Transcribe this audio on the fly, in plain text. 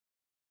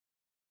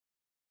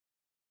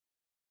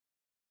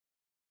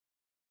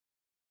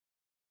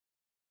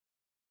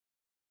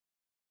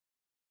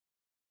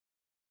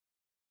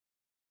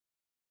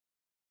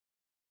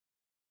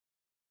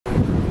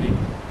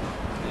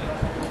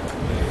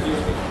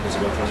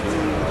How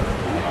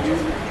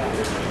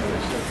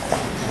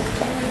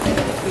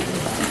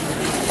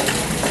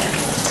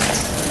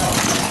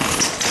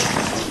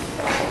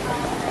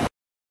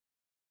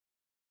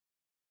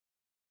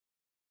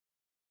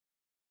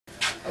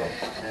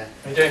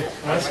you doing?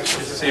 Nice. Good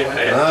to see you.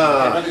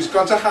 Ah, he's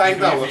gone to hide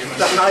now.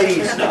 The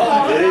hide.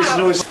 There is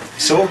no.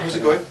 So, how's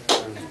it going?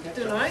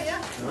 Doing alright,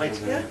 yeah.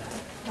 Right. Yeah.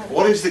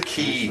 What is the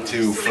key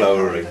to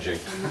flower arranging?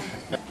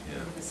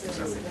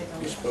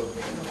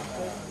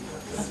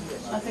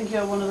 I think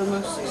you're one of the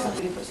most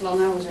successful. He puts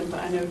long hours in, but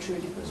I know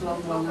Trudy puts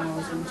long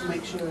hours in to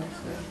make sure.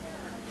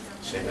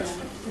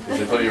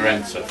 They've got your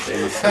rent up.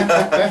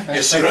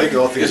 You're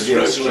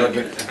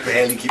struggling,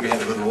 barely keep your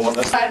head above the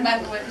water.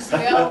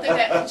 We all do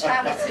it for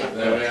charity.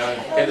 There we are.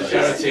 Get the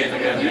charity in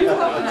again.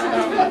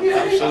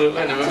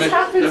 Absolutely.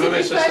 Never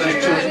miss a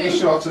thing. The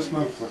shortest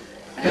month.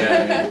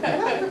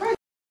 Yeah.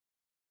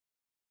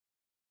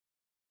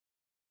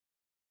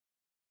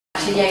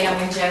 Actually,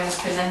 Carwyn Jones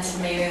presented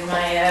me with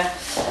my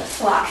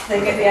plaque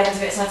thing at the end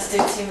of it, so I had to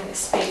do a 2-minute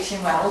speech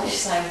in Welsh.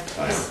 So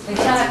we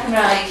can't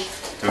Cymraeg.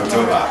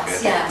 Go back,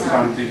 yeah.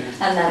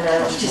 And then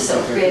just sort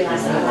of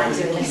realised that I like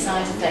doing this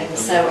side of things.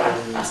 So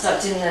I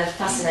started doing the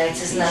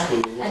fascinators and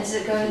then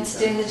ended up going into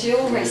doing the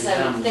jewellery. So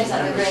things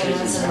like the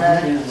rings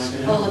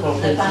and all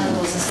the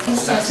bangles and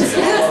stuff.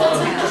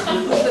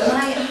 But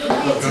my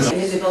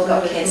we've all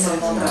got kids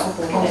and all got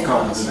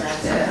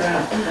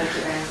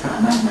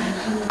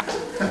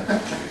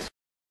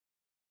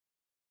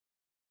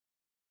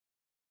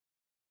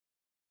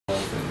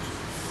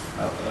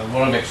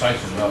what I'm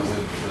excited about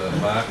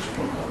with my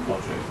actual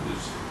project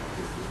is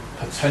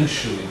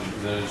potentially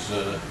there's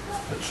a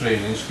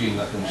training scheme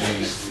that can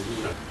be.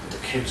 The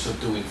kids are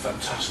doing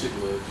fantastic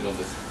work, you know,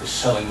 they're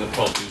selling the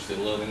produce, they're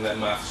learning their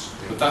maths,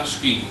 but that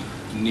scheme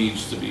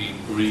needs to be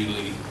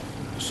really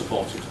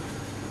supported.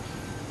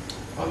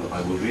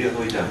 I will read it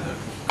down there.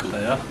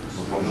 There.